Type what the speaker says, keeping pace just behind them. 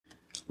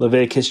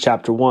Leviticus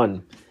chapter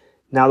 1.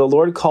 Now the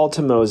Lord called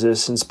to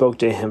Moses and spoke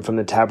to him from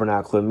the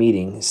tabernacle of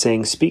meeting,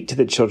 saying, Speak to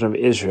the children of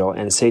Israel,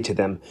 and say to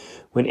them,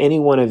 When any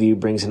one of you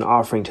brings an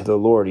offering to the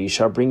Lord, you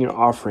shall bring your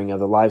offering of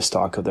the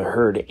livestock of the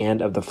herd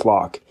and of the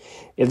flock.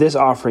 If this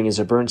offering is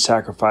a burnt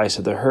sacrifice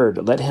of the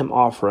herd, let him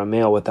offer a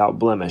male without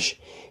blemish.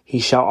 He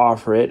shall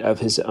offer it of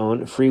his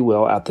own free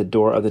will at the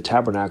door of the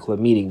tabernacle of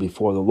meeting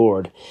before the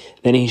Lord.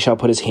 Then he shall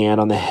put his hand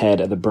on the head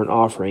of the burnt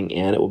offering,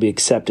 and it will be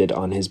accepted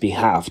on his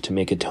behalf to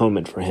make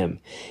atonement for him.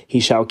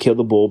 He shall kill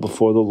the bull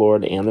before the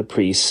Lord and the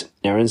priests.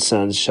 Aaron's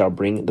sons shall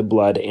bring the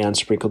blood and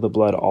sprinkle the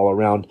blood all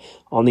around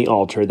on the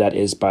altar that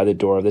is by the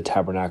door of the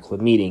tabernacle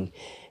of meeting.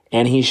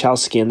 And he shall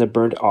skin the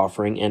burnt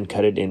offering and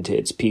cut it into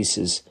its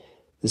pieces.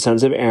 The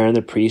sons of Aaron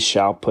the priest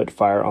shall put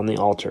fire on the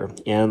altar,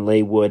 and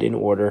lay wood in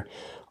order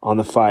on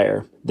the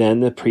fire. Then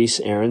the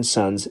priest Aaron's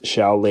sons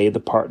shall lay the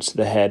parts of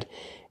the head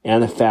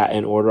and the fat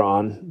in order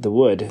on the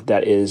wood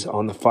that is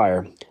on the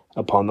fire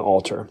upon the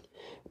altar.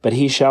 But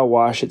he shall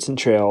wash its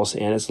entrails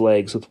and its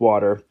legs with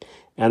water,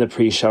 and the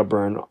priest shall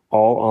burn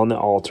all on the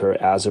altar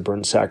as a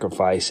burnt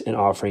sacrifice, an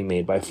offering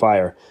made by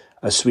fire,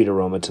 a sweet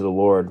aroma to the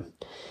Lord.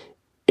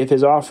 If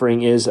his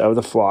offering is of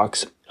the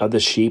flocks, of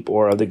the sheep,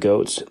 or of the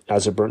goats,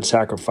 as a burnt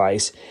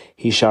sacrifice,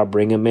 he shall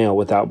bring a male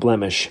without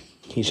blemish.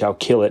 He shall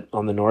kill it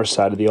on the north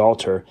side of the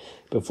altar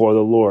before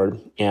the Lord,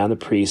 and the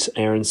priest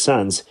Aaron's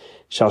sons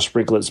shall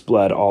sprinkle its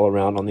blood all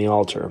around on the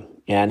altar.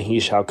 And he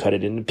shall cut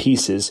it into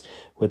pieces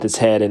with its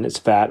head and its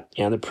fat,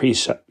 and the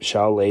priest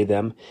shall lay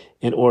them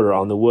in order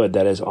on the wood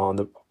that is on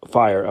the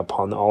fire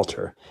upon the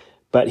altar.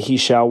 But he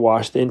shall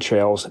wash the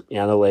entrails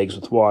and the legs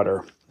with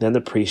water. Then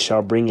the priest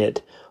shall bring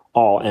it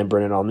all and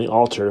burn it on the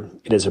altar.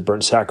 It is a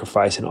burnt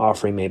sacrifice, an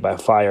offering made by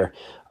fire,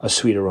 a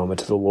sweet aroma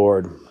to the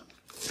Lord.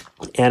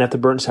 And if the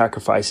burnt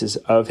sacrifices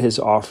of his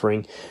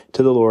offering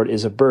to the Lord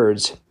is of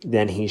birds,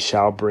 then he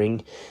shall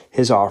bring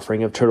his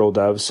offering of turtle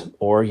doves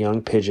or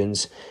young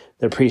pigeons.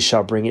 The priest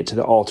shall bring it to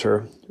the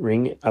altar,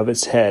 wring of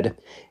its head,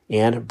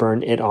 and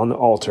burn it on the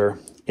altar.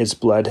 Its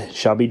blood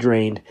shall be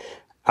drained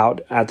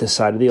out at the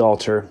side of the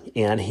altar,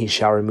 and he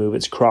shall remove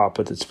its crop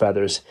with its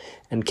feathers,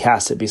 and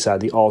cast it beside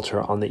the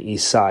altar on the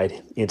east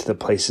side into the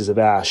places of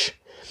ash.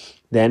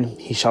 Then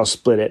he shall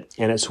split it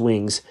and its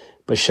wings,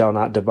 but shall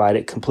not divide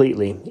it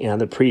completely, and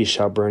the priest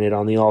shall burn it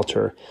on the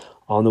altar,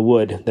 on the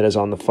wood that is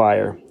on the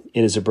fire.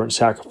 It is a burnt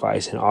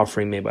sacrifice, an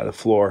offering made by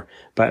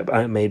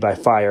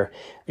fire,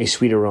 a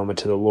sweet aroma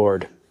to the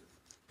Lord.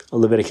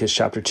 Leviticus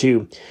chapter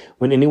 2.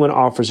 When anyone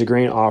offers a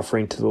grain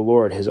offering to the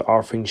Lord, his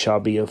offering shall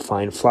be of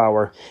fine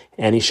flour,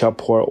 and he shall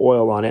pour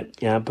oil on it,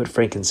 and put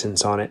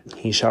frankincense on it.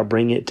 He shall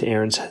bring it to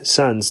Aaron's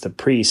sons, the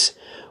priests,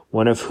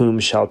 one of whom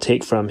shall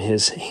take from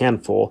his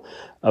handful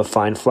of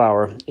fine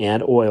flour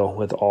and oil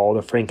with all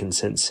the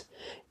frankincense.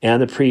 And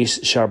the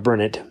priest shall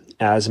burn it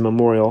as a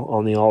memorial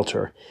on the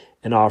altar,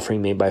 an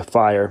offering made by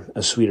fire,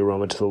 a sweet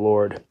aroma to the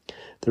Lord.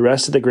 The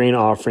rest of the grain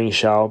offering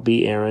shall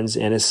be Aaron's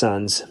and his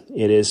sons.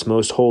 It is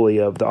most holy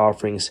of the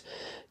offerings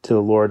to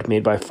the Lord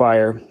made by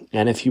fire.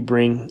 And if you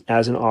bring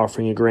as an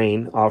offering a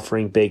grain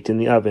offering baked in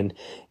the oven,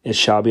 it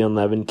shall be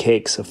unleavened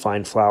cakes of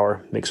fine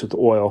flour mixed with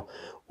oil,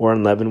 or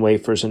unleavened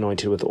wafers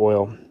anointed with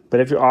oil. But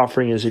if your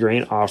offering is a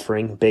grain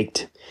offering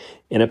baked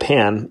in a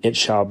pan, it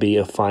shall be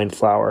of fine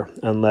flour,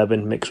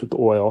 unleavened, mixed with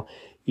oil.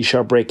 You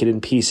shall break it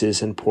in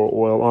pieces and pour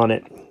oil on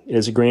it. It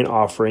is a grain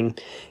offering.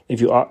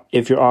 If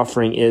your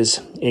offering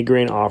is a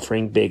grain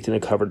offering baked in a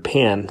covered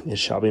pan, it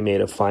shall be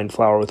made of fine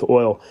flour with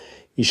oil.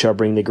 You shall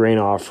bring the grain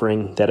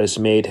offering that is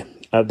made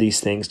of these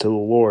things to the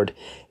Lord,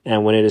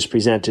 and when it is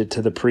presented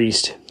to the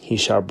priest, he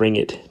shall bring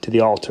it to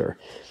the altar.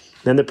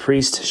 Then the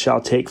priest shall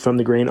take from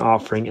the grain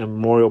offering a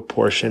memorial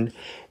portion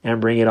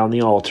and bring it on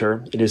the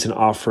altar. It is an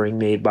offering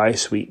made by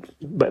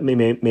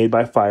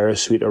fire, a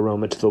sweet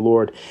aroma to the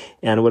Lord.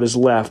 And what is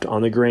left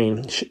on the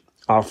grain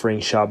offering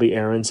shall be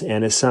Aaron's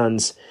and his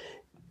sons.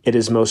 It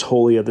is most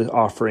holy of the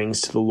offerings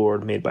to the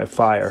Lord made by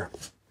fire.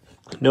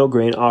 No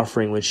grain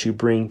offering which you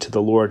bring to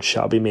the Lord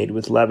shall be made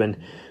with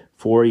leaven,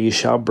 for you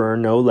shall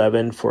burn no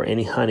leaven for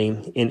any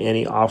honey in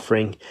any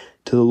offering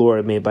to the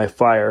Lord made by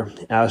fire.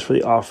 As for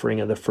the offering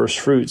of the first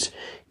fruits,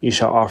 you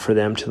shall offer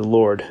them to the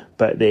Lord,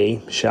 but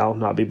they shall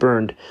not be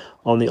burned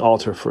on the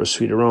altar for a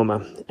sweet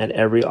aroma. And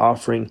every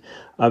offering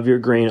of your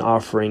grain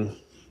offering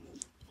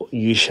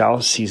you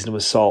shall season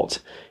with salt.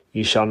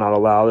 You shall not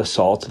allow the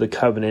salt of the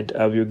covenant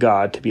of your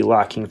God to be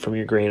lacking from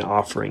your grain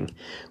offering.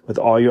 With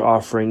all your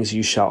offerings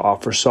you shall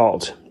offer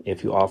salt.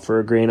 If you offer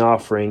a grain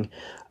offering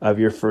of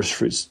your first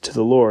fruits to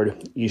the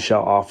Lord, you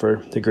shall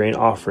offer the grain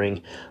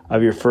offering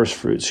of your first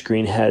fruits,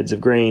 green heads of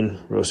grain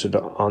roasted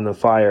on the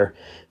fire,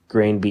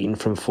 grain beaten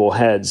from full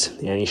heads,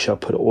 and you shall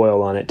put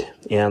oil on it,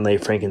 and lay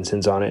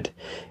frankincense on it.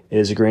 It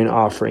is a grain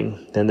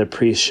offering. Then the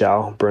priest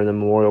shall burn the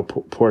memorial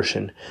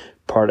portion,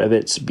 part of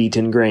its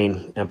beaten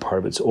grain, and part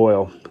of its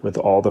oil, with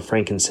all the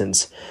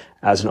frankincense,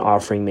 as an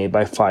offering made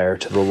by fire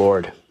to the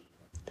Lord.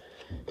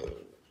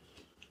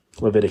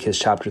 Leviticus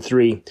chapter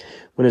 3.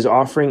 When his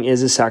offering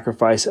is a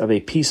sacrifice of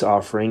a peace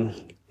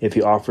offering, if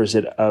he offers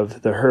it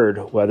of the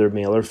herd, whether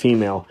male or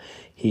female,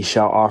 he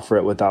shall offer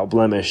it without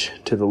blemish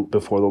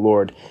before the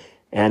Lord.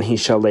 And he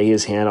shall lay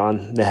his hand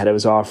on the head of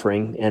his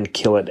offering, and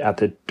kill it at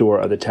the door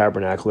of the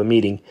tabernacle of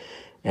meeting.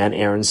 And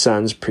Aaron's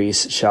sons,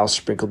 priests, shall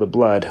sprinkle the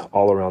blood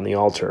all around the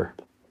altar.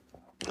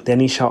 Then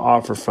he shall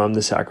offer from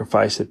the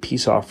sacrifice of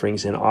peace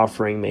offerings an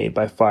offering made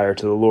by fire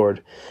to the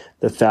Lord,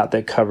 the fat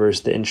that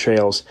covers the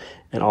entrails,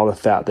 and all the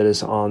fat that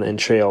is on the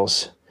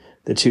entrails,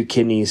 the 2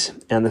 kidneys,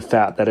 and the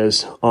fat that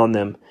is on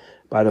them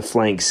by the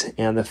flanks,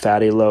 and the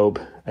fatty lobe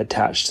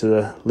attached to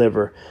the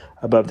liver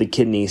above the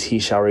kidneys he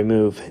shall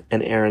remove,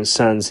 and Aaron's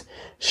sons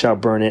shall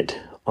burn it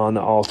on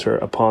the altar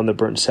upon the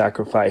burnt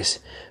sacrifice,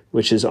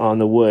 which is on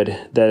the wood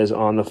that is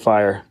on the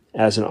fire,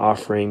 as an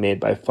offering made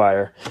by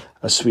fire,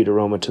 a sweet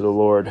aroma to the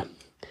Lord.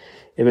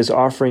 If his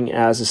offering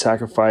as a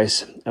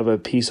sacrifice of a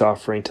peace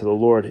offering to the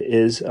Lord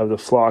is of the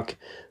flock,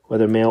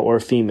 whether male or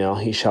female,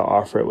 he shall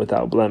offer it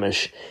without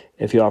blemish.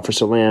 If he offers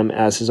a lamb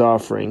as his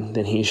offering,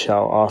 then he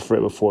shall offer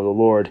it before the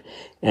Lord,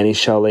 and he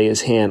shall lay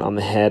his hand on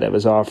the head of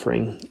his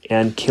offering,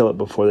 and kill it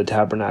before the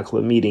tabernacle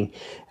of meeting,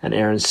 and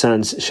Aaron's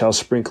sons shall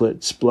sprinkle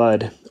its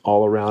blood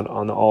all around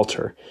on the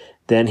altar.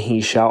 Then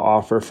he shall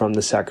offer from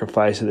the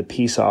sacrifice of the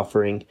peace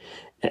offering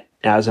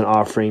as an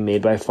offering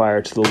made by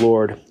fire to the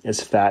Lord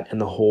its fat and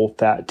the whole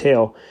fat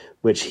tail,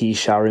 which he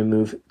shall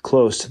remove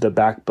close to the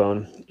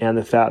backbone, and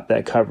the fat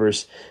that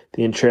covers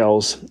the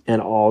entrails,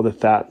 and all the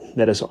fat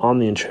that is on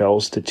the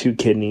entrails, the 2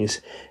 kidneys,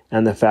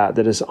 and the fat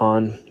that is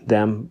on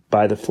them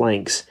by the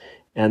flanks,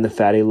 and the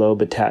fatty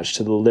lobe attached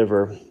to the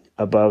liver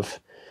above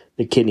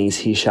the kidneys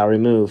he shall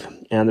remove,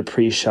 and the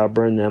priest shall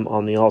burn them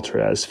on the altar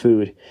as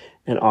food,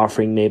 an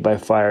offering made by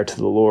fire to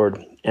the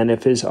Lord. And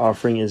if his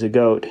offering is a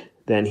goat,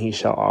 then he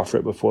shall offer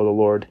it before the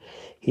Lord.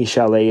 He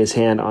shall lay his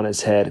hand on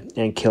its head,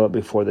 and kill it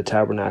before the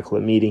tabernacle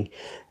of meeting,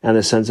 and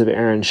the sons of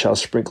Aaron shall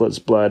sprinkle its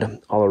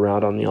blood all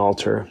around on the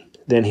altar.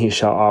 Then he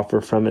shall offer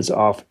from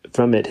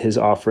it his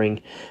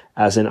offering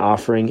as an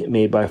offering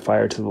made by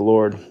fire to the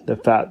Lord, the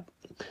fat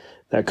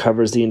that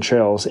covers the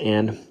entrails,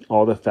 and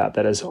all the fat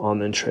that is on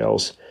the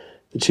entrails,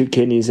 the 2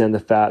 kidneys, and the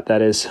fat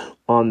that is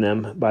on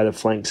them by the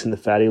flanks, and the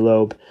fatty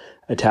lobe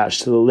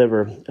attached to the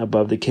liver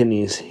above the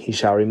kidneys he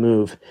shall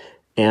remove,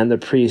 and the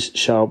priest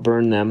shall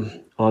burn them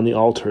on the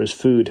altar as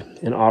food,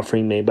 an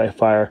offering made by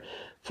fire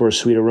for a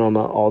sweet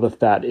aroma. All the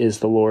fat is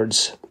the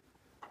Lord's.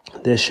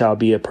 This shall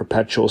be a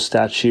perpetual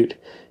statute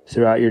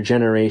throughout your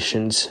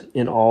generations.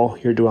 In all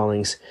your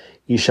dwellings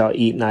you shall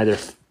eat neither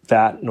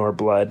fat nor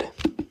blood.